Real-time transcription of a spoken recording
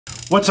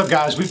What's up,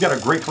 guys? We've got a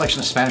great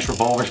collection of Spanish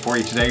revolvers for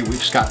you today. We've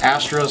just got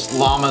Astras,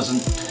 Llamas,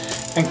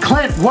 and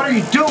Clint, what are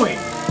you doing?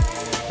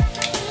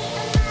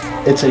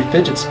 It's a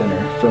fidget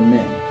spinner for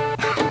men.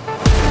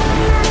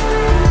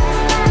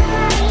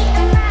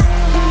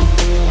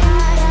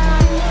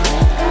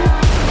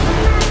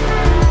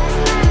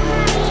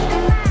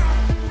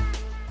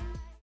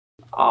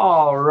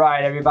 All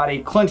right,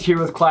 everybody. Clint here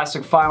with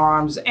Classic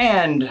Firearms,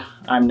 and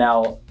I'm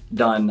now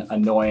done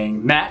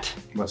annoying Matt.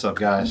 What's up,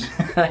 guys?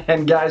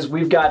 And guys,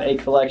 we've got a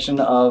collection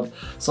of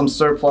some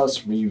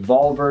surplus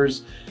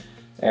revolvers,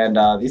 and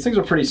these things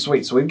are pretty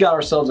sweet. So we've got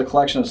ourselves a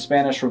collection of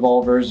Spanish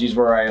revolvers. These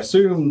were, I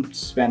assume,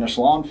 Spanish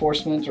law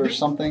enforcement or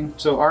something.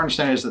 So our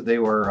understanding is that they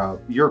were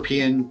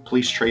European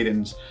police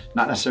trade-ins,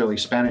 not necessarily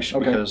Spanish,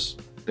 because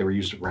they were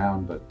used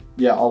around, but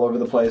yeah, all over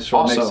the place. So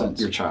also it makes sense.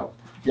 Your child.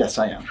 Yes,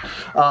 I am.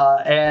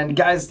 And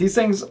guys, these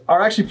things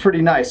are actually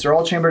pretty nice. They're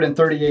all chambered in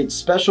 38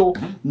 special.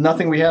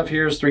 Nothing we have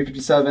here is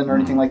 357 or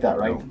anything like that,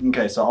 right? No.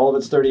 Okay, so all of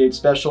it's 38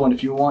 special. And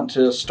if you want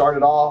to start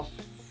it off,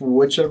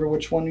 which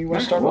one you want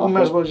to start off with?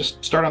 Might as well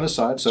just start on this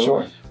side.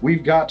 So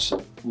we've got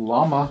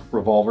Llama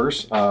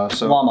revolvers.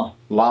 Llama.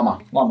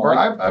 Or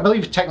I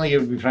believe technically it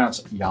would be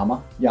pronounced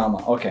Llama.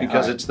 Llama, okay.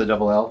 Because it's the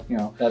double L, you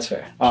know. That's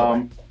fair.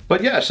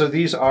 But yeah, so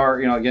these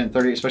are, you know, again,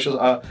 38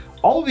 specials.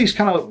 All of these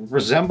kind of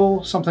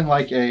resemble something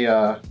like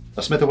a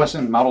Smith &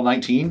 Wesson Model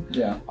 19.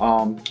 Yeah.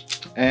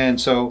 And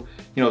so,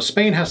 you know,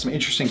 Spain has some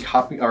interesting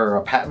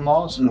patent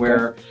laws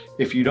where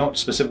if you don't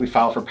specifically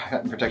file for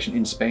patent protection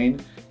in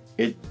Spain,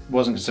 it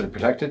wasn't considered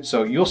protected.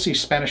 So you'll see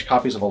Spanish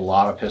copies of a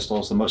lot of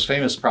pistols. The most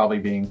famous probably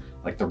being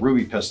like the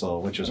Ruby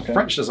pistol, which was a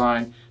French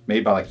design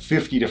made by like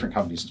 50 different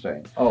companies in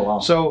Spain. Oh, wow.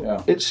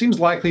 So it seems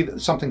likely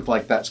that something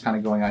like that's kind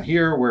of going on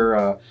here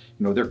where,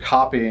 you know, they're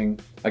copying,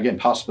 again,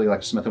 possibly like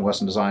a Smith &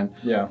 Wesson design.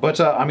 Yeah. But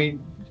I mean,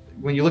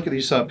 when you look at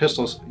these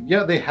pistols,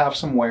 yeah, they have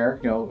some wear.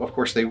 You know, of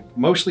course, they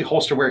mostly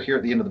holster wear here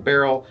at the end of the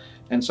barrel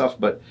and stuff.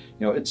 But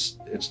you know, it's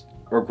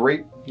a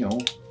great, you know,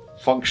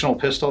 functional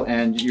pistol,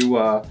 and you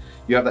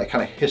have that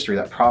kind of history,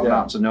 that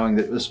provenance of knowing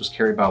that this was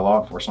carried by a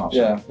law enforcement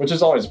officer. Yeah, which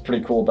is always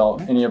pretty cool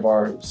about any of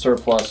our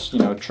surplus, you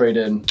know,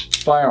 trade-in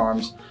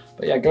firearms.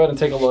 But yeah, go ahead and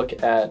take a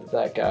look at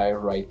that guy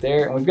right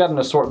there. And we've got an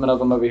assortment of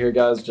them over here,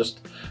 guys.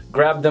 Just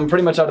grabbed them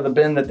pretty much out of the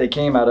bin that they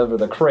came out of, or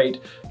the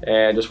crate,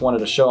 and just wanted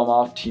to show them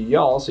off to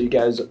y'all so you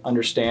guys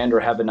understand or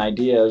have an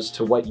idea as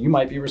to what you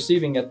might be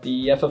receiving at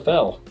the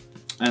FFL.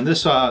 And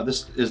this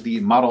is the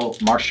Model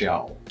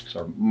Martial,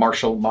 so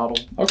Martial model.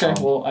 Okay,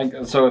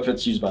 well, so if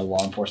it's used by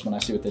law enforcement, I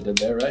see what they did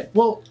there, right?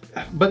 Well,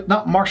 but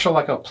not Martial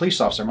like a police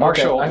officer.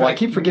 Martial, okay. I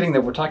keep forgetting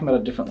that we're talking about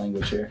a different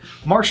language here.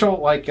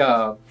 Martial like,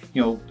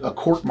 you know, a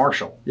court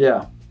martial.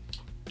 Yeah.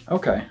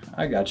 Okay,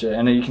 I gotcha.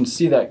 And you can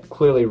see that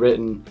clearly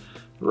written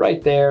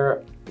right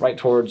there, right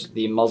towards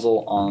the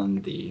muzzle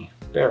on the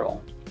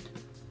barrel.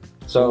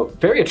 So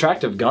very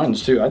attractive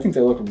guns too. I think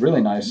they look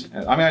really nice.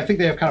 I mean, I think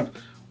they have kind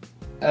of,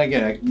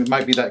 again, it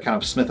might be that kind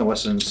of Smith &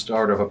 Wesson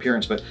sort of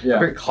appearance, but a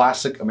very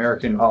classic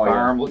American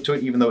firearm look to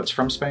it, even though it's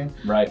from Spain.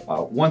 Right.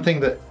 One thing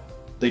that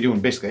they do in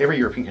basically every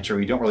European country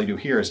we don't really do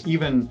here is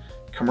even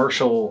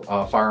commercial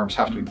firearms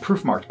have to be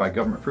proof marked by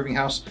government proving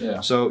house.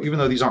 Yeah. So even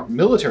though these aren't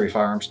military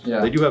firearms,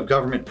 they do have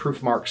government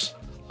proof marks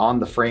on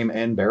the frame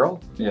and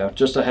barrel. Yeah,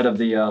 just ahead of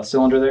the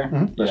cylinder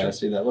there. Yeah, I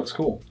see that. Looks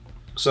cool.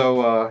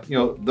 So, you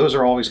know, those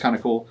are always kind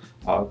of cool.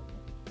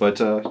 But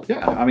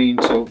yeah, I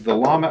mean, so the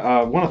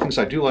Llama, one of the things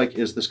I do like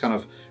is this kind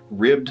of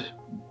ribbed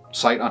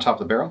sight on top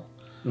of the barrel.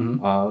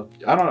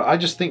 I don't know, I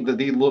just think that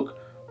they look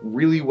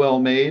really well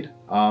made.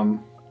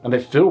 And they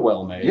feel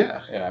well made.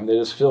 Yeah. Yeah, I mean, they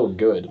just feel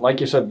good.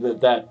 Like you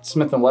said, that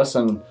Smith &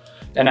 Wesson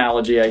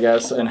analogy, I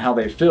guess, and how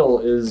they feel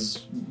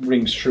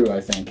rings true, I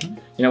think.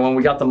 You know, when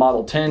we got the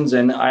Model 10s,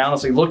 and I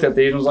honestly looked at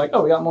these and was like,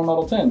 oh, we got more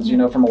Model 10s, you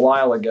know, from a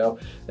while ago.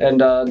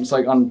 And it's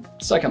like, on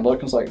second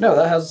look, it's like, no,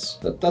 that's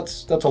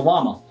a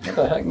Llama. What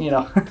the heck, you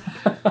know?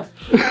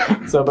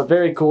 So, but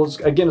very cool.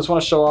 Again, just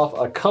want to show off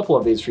a couple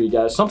of these for you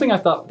guys. Something I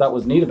thought that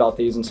was neat about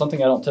these, and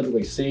something I don't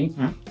typically see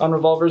on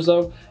revolvers,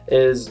 though,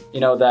 is, you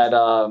know, that...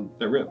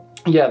 the rib.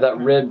 Yeah, that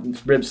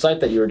rib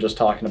sight that you were just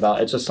talking about.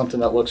 It's just something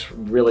that looks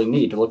really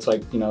neat. It looks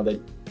like, you know, they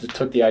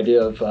took the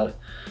idea of,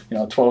 you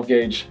know, a 12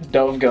 gauge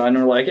Dove gun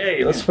and were like,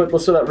 hey, let's throw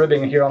that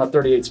ribbing here on a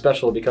 38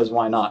 special, because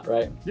why not,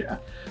 right? Yeah.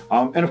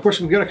 And of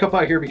course, we've got a couple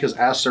out here because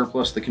as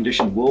surplus, the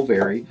condition will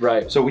vary.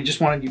 Right. So we just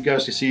wanted you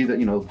guys to see that,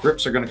 you know,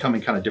 grips are going to come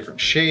in kind of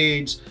different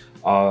shades.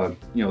 You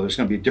know, there's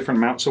going to be different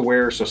amounts of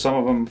wear. So some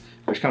of them,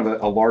 there's kind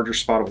of a larger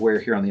spot of wear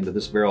here on the end of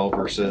this barrel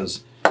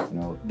versus, you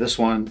know, this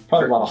one.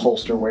 Probably a lot of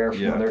holster wear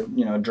from their,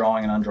 you know,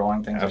 drawing and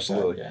undrawing things.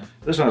 Absolutely. Like that. Yeah.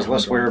 This one has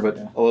less wear, but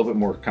a little bit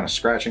more kind of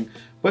scratching.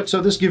 But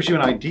so this gives you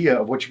an idea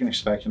of what you can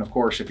expect. And of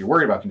course, if you're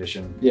worried about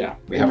condition, we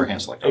have our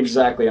hand select option.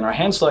 Exactly. And our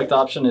hand select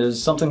option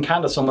is something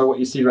kind of similar to what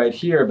you see right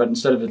here, but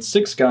instead of it's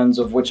 6 guns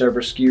of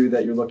whichever SKU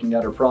that you're looking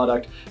at or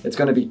product, it's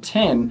going to be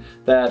 10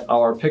 that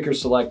our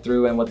pickers select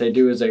through. And what they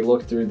do is they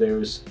look through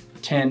those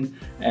tin,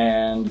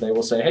 and they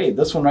will say, hey,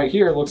 this one right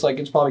here looks like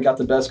it's probably got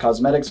the best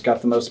cosmetics,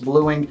 got the most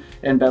bluing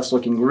and best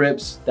looking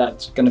grips.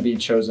 That's going to be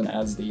chosen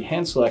as the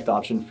hand select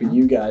option for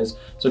you guys.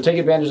 So take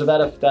advantage of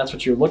that if that's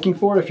what you're looking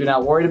for. If you're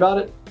not worried about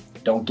it,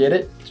 don't get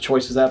it. The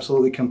choice is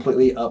absolutely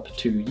completely up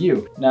to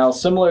you. Now,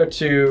 similar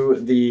to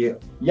the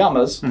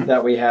Yamas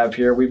that we have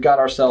here, we've got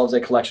ourselves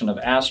a collection of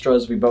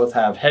Astras. We both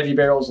have heavy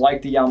barrels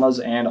like the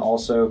Yamas and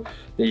also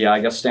the,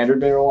 I guess, standard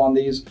barrel on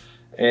these.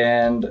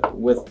 And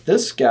with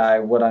this guy,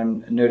 what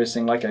I'm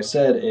noticing, like I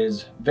said,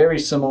 is very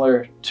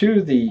similar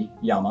to the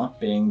Yama,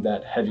 being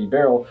that heavy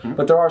barrel,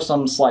 but there are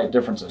some slight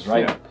differences,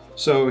 right? Yeah.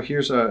 So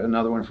here's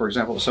another one, for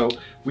example. So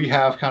we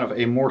have kind of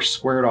a more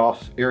squared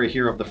off area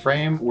here of the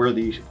frame where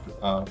the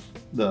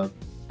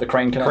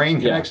crane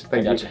connects.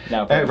 Thank you.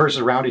 Now,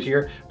 versus rounded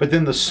here. But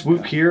then the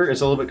swoop here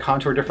is a little bit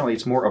contoured differently.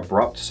 It's more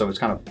abrupt, so it's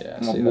kind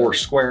of more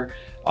square.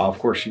 Of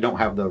course, you don't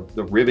have the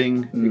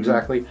ribbing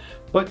exactly.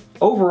 But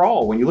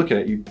overall, when you look at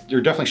it,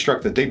 you're definitely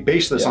struck that they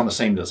based this on the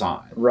same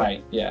design.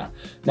 Right, yeah.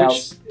 Now,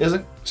 which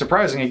isn't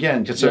surprising,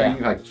 again, considering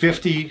like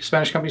 50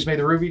 Spanish companies made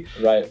the Ruby.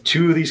 Right.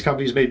 2 of these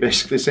companies made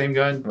basically the same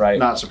gun. Right.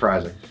 Not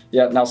surprising.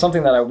 Yeah, now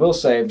something that I will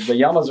say, the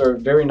Yamas are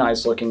very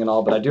nice looking and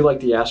all, but I do like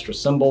the Astra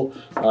symbol.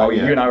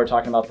 You and I were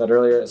talking about that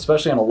earlier.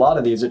 Especially on a lot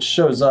of these, it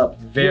shows up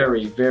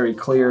very, very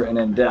clear and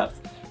in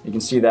depth. You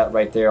can see that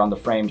right there on the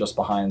frame just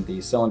behind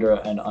the cylinder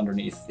and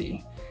underneath the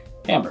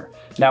hammer.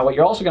 Now, what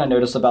you're also going to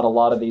notice about a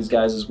lot of these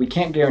guys is we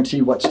can't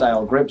guarantee what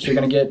style grips you're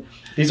going to get.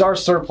 These are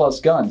surplus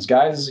guns.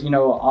 Guys, you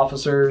know,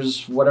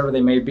 officers, whatever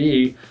they may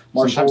be,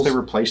 marshals. Sometimes they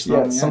replace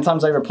them. Yeah,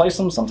 sometimes they replace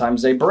them,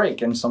 sometimes they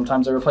break, and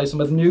sometimes they replace them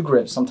with new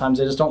grips. Sometimes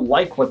they just don't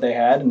like what they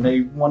had and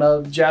they want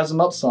to jazz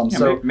them up some. Yeah,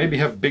 so maybe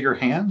have bigger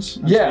hands.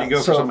 Yeah, so you go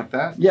for something like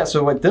that. Yeah,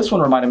 so what this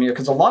one reminded me of,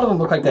 because a lot of them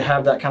look like they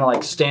have that kind of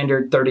like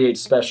standard 38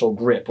 special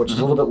grip, which is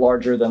a little bit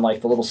larger than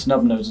like the little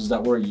snub noses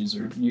that we're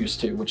used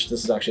to, which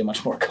this is actually a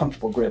much more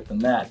comfortable grip than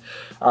that.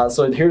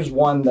 So here's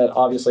one that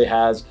obviously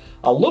has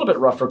a little bit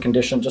rougher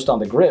condition just on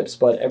the grips,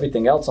 but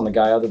everything else on the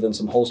guy other than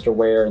some holster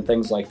wear and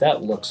things like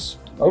that looks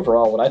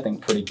overall what I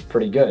think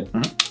pretty good.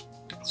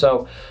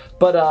 So,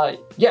 but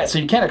yeah, so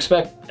you can't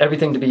expect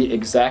everything to be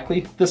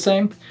exactly the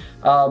same,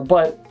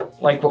 but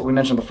like what we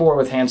mentioned before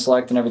with hand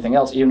select and everything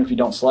else, even if you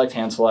don't select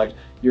hand select,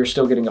 you're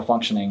still getting a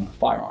functioning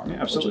firearm,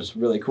 which is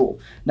really cool.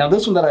 Now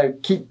this one that I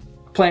keep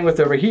playing with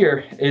over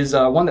here is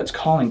one that's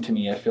calling to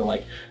me, I feel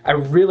like. I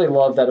really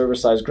love that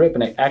oversized grip,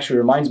 and it actually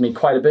reminds me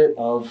quite a bit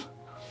of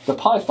the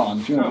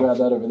Python. If you want to grab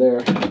that over there.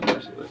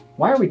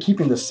 Why are we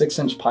keeping the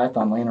 6-inch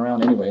Python laying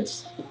around anyway?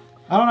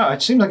 I don't know.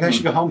 It seems like I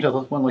should go home to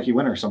one Lucky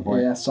Winner at some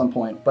point. Yeah, at some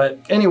point. But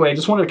anyway,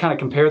 just wanted to kind of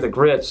compare the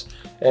grips,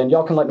 and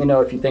y'all can let me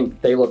know if you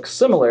think they look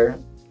similar.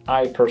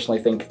 I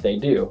personally think they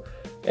do.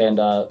 And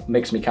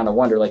makes me kind of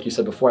wonder, like you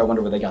said before, I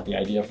wonder where they got the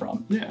idea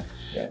from. Yeah.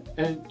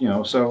 And, you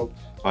know, so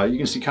you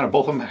can see kind of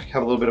both of them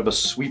have a little bit of a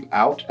sweep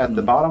out at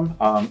the bottom.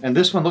 And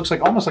this one looks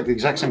like almost like the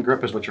exact same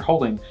grip as what you're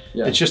holding.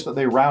 Yeah. It's just that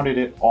they rounded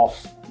it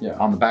off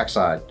on the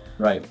backside.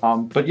 Right.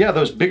 But yeah,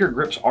 those bigger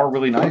grips are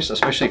really nice,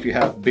 especially if you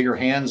have bigger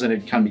hands and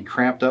it kind of be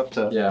cramped up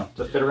to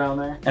fit around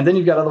there. And then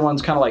you've got other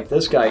ones kind of like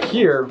this guy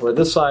here, where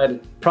this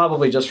side,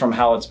 probably just from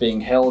how it's being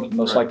held,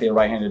 most likely a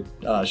right-handed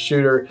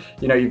shooter,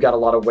 you know, you've got a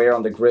lot of wear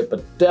on the grip,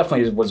 but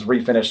definitely was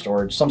refinished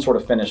or some sort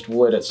of finished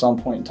wood at some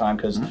point in time,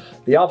 because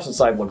the opposite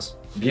side looks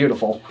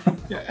beautiful.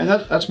 Yeah, and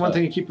that's one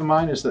thing to keep in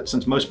mind, is that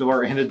since most people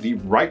are right-handed, the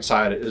right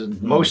side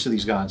is most of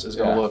these guns is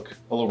going to look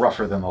a little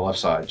rougher than the left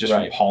side, just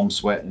from palm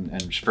sweat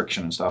and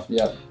friction and stuff.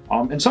 Yeah.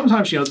 And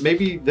sometimes, you know,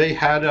 maybe they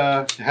had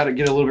to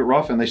get a little bit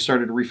rough and they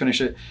started to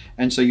refinish it,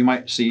 and so you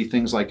might see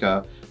things like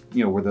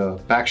you know, where the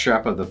back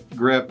strap of the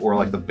grip or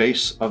like the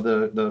base of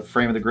the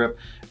frame of the grip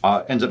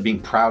ends up being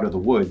proud of the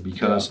wood,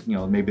 because you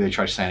know, maybe they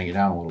try sanding it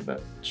down a little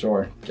bit.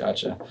 Sure,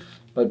 gotcha.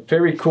 But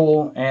very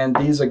cool, and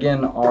these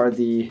again are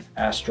the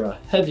Astra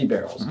heavy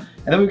barrels. And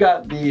then we've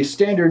got the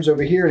standards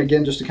over here, and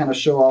again, just to kind of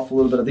show off a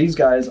little bit of these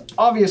guys,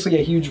 obviously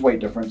a huge weight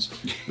difference.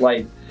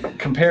 Like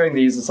comparing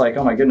these, it's like,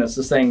 oh my goodness,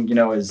 this thing, you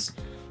know,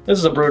 this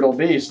is a brutal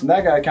beast. And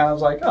that guy kind of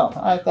was like, oh,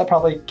 that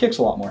probably kicks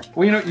a lot more.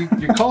 Well, you know,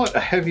 you call it a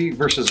heavy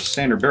versus a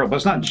standard barrel, but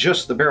it's not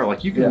just the barrel.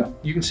 Like you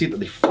can see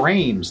that the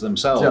frames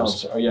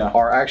themselves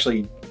are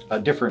actually a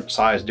different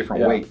size,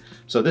 different weight.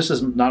 So this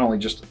is not only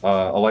just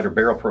a lighter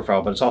barrel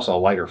profile, but it's also a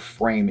lighter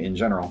frame in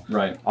general.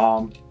 Right.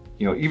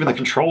 You know, even the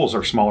controls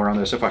are smaller on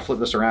this. If I flip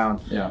this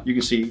around, you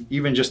can see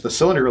even just the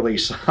cylinder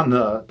release on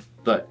the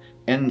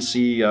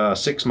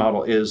NC6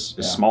 model is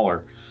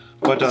smaller.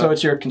 But so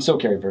it's your concealed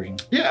carry version.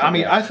 Yeah, I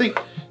mean, I think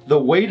the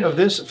weight of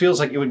this feels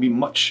like it would be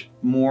much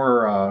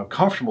more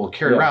comfortable to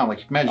carry around.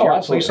 Like imagine you're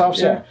a police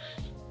officer.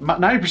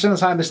 90% of the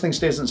time this thing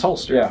stays in its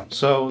holster. Yeah.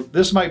 So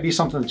this might be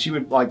something that you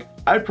would like,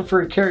 I'd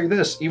prefer to carry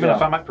this, even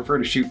if I might prefer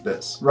to shoot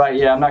this. Right,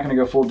 yeah, I'm not gonna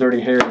go full Dirty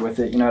Harry with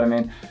it, you know what I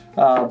mean?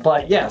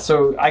 But yeah,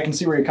 so I can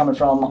see where you're coming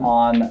from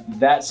on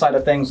that side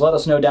of things. Let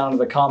us know down in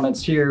the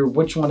comments here,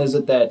 which one is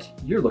it that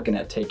you're looking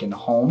at taking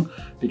home?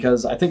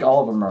 Because I think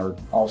all of them are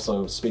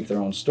also speak their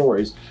own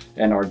stories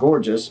and are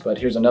gorgeous. But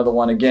here's another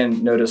one.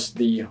 Again, notice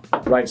the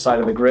right side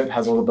of the grip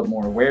has a little bit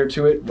more wear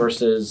to it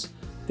versus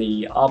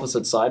the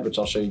opposite side, which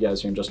I'll show you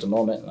guys here in just a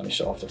moment. Let me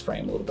show off the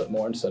frame a little bit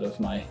more instead of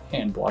my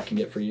hand blocking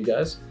it for you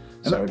guys.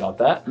 Sorry about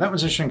that. And that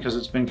was interesting because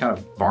it's been kind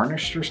of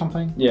varnished or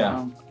something.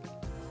 Yeah.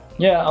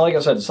 Yeah, like I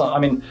said, I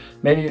mean,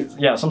 maybe,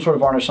 yeah, some sort of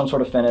varnish, some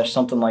sort of finish,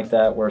 something like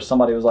that, where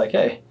somebody was like,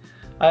 hey,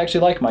 I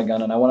actually like my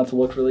gun and I want it to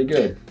look really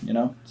good, you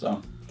know?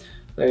 So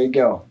there you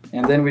go.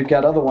 And then we've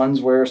got other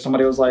ones where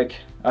somebody was like,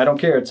 I don't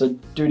care, it's a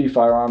duty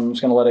firearm, I'm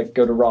just gonna let it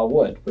go to raw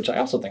wood, which I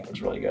also think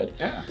was really good.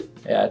 Yeah.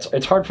 Yeah,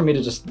 it's hard for me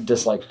to just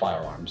dislike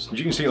firearms. But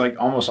you can see like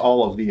almost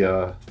all of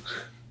the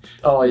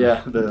oh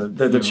yeah,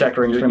 the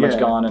checkering's pretty much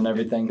gone and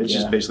everything. It's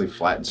just basically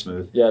flat and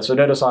smooth. Yeah, so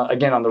notice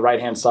again on the right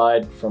hand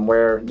side from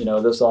where, you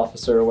know, this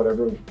officer or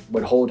whatever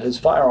would hold his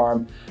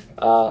firearm.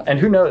 And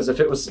who knows, if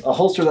it was a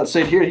holster that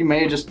stayed here, he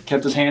may have just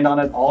kept his hand on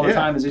it all the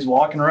time as he's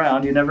walking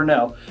around. You never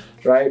know,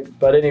 right?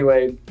 But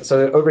anyway,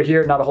 so over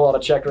here, not a whole lot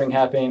of checkering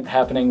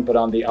happening, but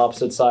on the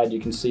opposite side, you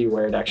can see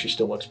where it actually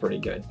still looks pretty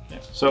good. Yeah.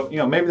 So, you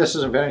know, maybe this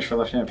is an advantage for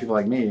left-handed people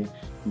like me.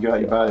 You go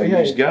out, you buy a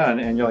used gun,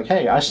 and you're like,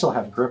 hey, I still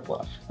have grip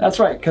left. That's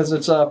right, because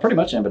it's pretty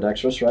much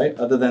ambidextrous, right?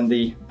 Other than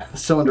the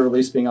cylinder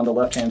release being on the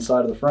left-hand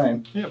side of the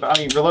frame. Yeah, but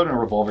I mean, reloading a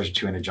revolver is a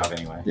two-handed job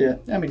anyway. Yeah,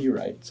 I mean, you're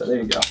right. So there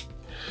you go.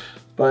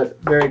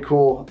 But very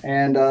cool.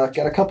 And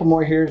got a couple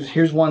more here.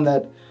 Here's one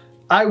that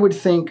I would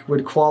think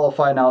would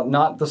qualify. Now,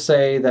 not to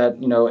say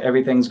that, you know,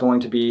 everything's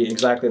going to be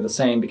exactly the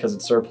same because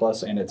it's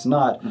surplus and it's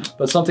not,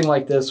 but something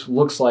like this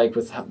looks like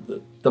with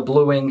the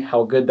bluing,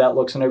 how good that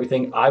looks and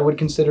everything, I would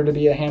consider to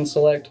be a hand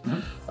select.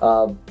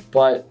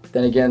 But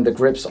then again, the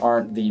grips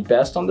aren't the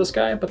best on this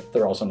guy, but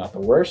they're also not the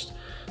worst.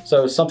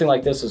 So something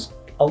like this is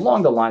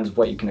along the lines of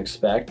what you can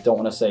expect. Don't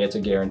want to say it's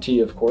a guarantee,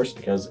 of course,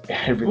 because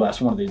every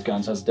last one of these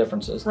guns has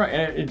differences. Right,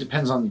 and it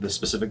depends on the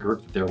specific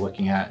grip that they're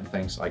looking at and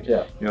things like,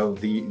 you know,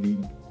 the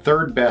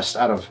third best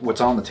out of what's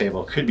on the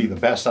table could be the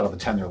best out of the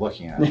 10 they're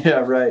looking at. Yeah,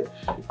 right.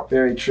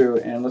 Very true.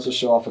 And let's just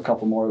show off a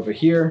couple more over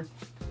here.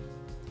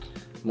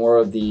 More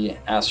of the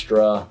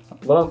Astra,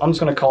 well, I'm just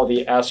going to call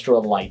the Astra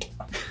Light.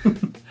 All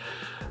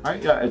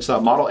right, yeah, it's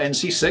model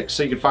NC6,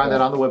 so you can find that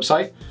on the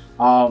website.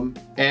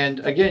 And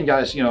again,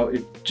 guys, you know,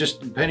 it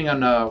just depending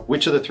on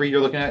which of the three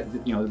you're looking at,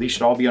 you know, these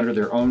should all be under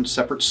their own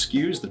separate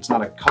SKUs. That's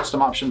not a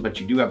custom option, but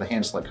you do have the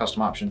hand select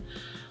custom option.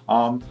 So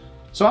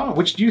I don't know,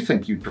 which do you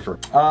think you'd prefer?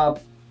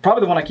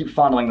 Probably the one I keep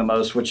fondling the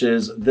most, which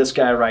is this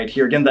guy right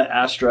here. Again, the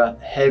Astra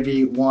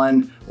Heavy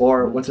one,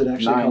 or what's it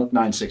actually called?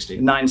 960.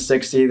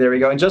 960, there we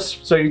go. And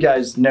just so you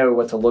guys know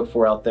what to look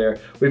for out there,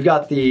 we've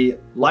got the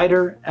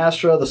lighter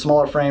Astra, the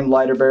smaller frame,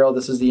 lighter barrel.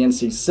 This is the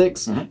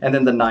NC6, and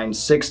then the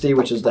 960,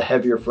 which is the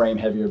heavier frame,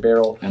 heavier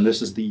barrel. And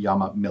this is the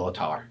Yama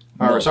Militar.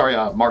 Or sorry,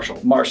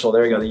 Marshall. Marshall,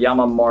 there you go, the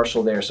Yama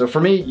Marshall there. So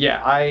for me,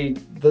 yeah,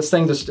 this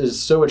thing just is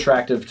so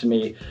attractive to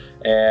me,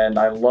 and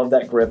I love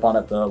that grip on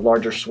it, the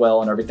larger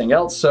swell and everything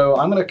else. So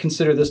I'm gonna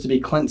consider this to be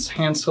Clint's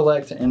hand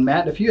select. And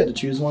Matt, if you had to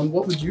choose one,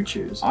 what would you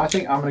choose? I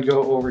think I'm gonna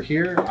go over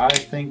here. I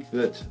think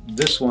that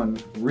this one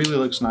really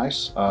looks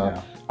nice.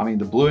 I mean,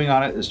 the bluing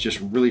on it is just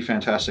really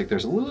fantastic.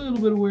 There's a little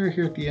bit of wear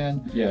here at the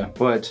end. Yeah.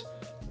 But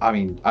I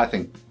mean, I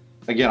think,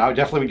 again, I would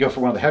definitely go for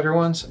one of the heavier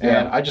ones,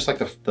 and I just like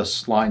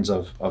the lines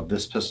of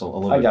this pistol a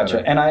little bit better.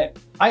 And I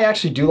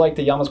actually do like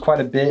the Yamas quite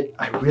a bit.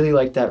 I really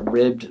like that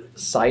ribbed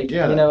sight.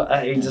 Yeah, you know,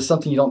 it's just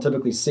something you don't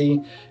typically see.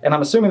 And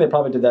I'm assuming they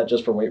probably did that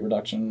just for weight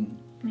reduction,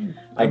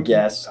 I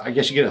guess. I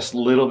guess you get a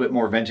little bit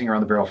more venting around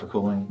the barrel for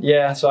cooling.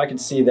 Yeah, so I can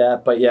see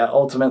that. But yeah,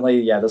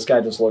 ultimately, yeah, this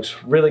guy just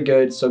looks really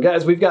good. So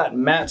guys, we've got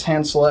Matt's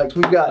hand select.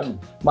 We've got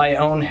my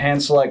own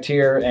hand select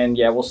here. And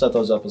yeah, we'll set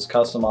those up as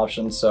custom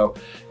options. So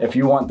if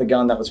you want the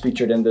gun that was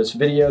featured in this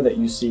video that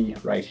you see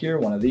right here,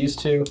 one of these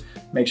two,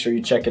 make sure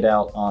you check it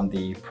out on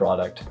the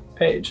product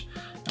page.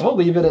 And we'll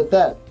leave it at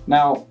that.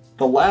 Now,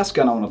 the last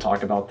gun I want to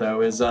talk about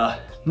though is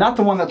not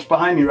the one that's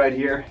behind me right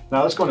here.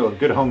 No, that's going to a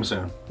good home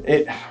soon.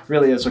 It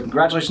really is. So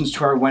congratulations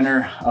to our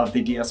winner of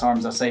the DS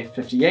Arms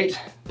SA58.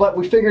 But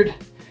we figured it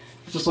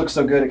just looks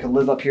so good it could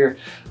live up here,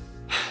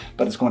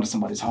 but it's going to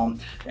somebody's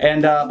home.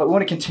 And but we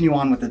want to continue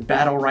on with the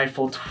battle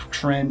rifle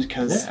trend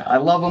because I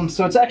love them.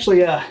 So it's actually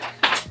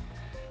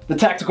the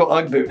tactical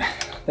UGG boot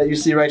that you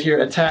see right here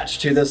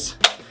attached to this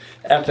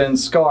effing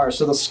Scar.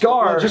 So the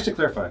Scar, well, just to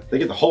clarify, they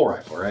get the whole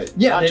rifle, right?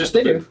 Yeah,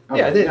 they do.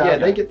 Okay. Yeah,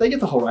 they get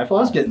the whole rifle. I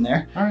was getting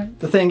there. All right.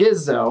 The thing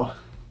is though,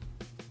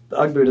 the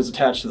UGG boot is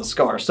attached to the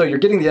Scar. So you're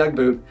getting the UGG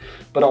boot,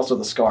 but also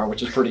the Scar,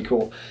 which is pretty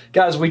cool.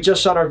 Guys, we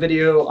just shot our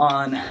video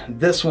on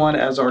this one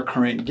as our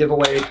current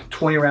giveaway.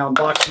 20 round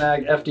box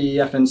mag, FD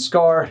effing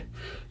Scar.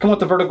 Come with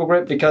the vertical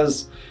grip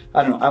because,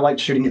 I don't know, I like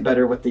shooting it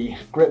better with the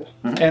grip.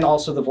 And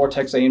also the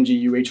Vortex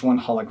AMG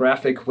UH1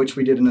 holographic, which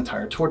we did an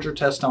entire torture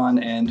test on,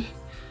 and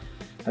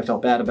I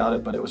felt bad about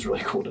it, but it was really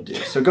cool to do.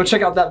 So go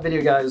check out that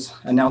video, guys,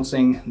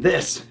 announcing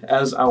this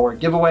as our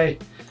giveaway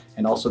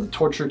and also the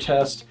torture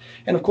test.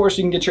 And of course,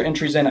 you can get your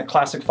entries in at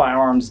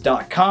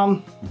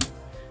classicfirearms.com.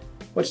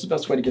 What's the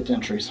best way to get the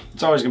entries?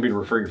 It's always gonna be to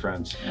refer your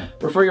friends. Yeah.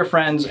 Refer your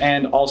friends,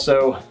 and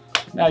also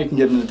now you can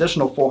get an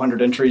additional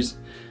 400 entries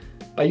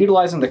by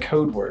utilizing the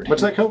code word.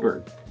 What's that code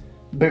word?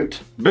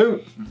 Boot.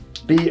 Boot.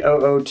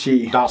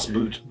 B-O-O-T. Das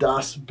Boot.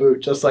 Das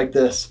Boot, just like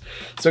this.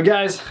 So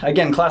guys,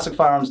 again,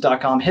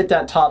 classicfirearms.com. Hit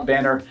that top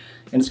banner,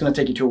 and it's going to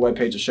take you to a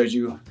webpage that shows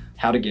you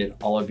how to get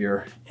all of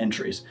your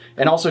entries.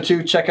 And also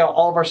too, check out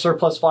all of our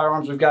surplus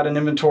firearms we've got in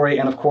inventory,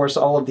 and of course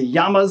all of the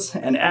Yamas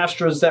and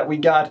Astras that we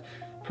got.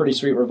 Pretty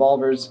sweet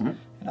revolvers. And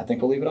I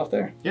think we'll leave it off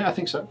there. Yeah, I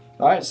think so.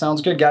 All right,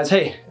 sounds good, guys.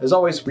 Hey, as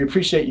always, we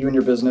appreciate you and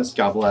your business.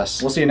 God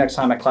bless. We'll see you next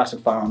time at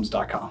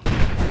classicfirearms.com.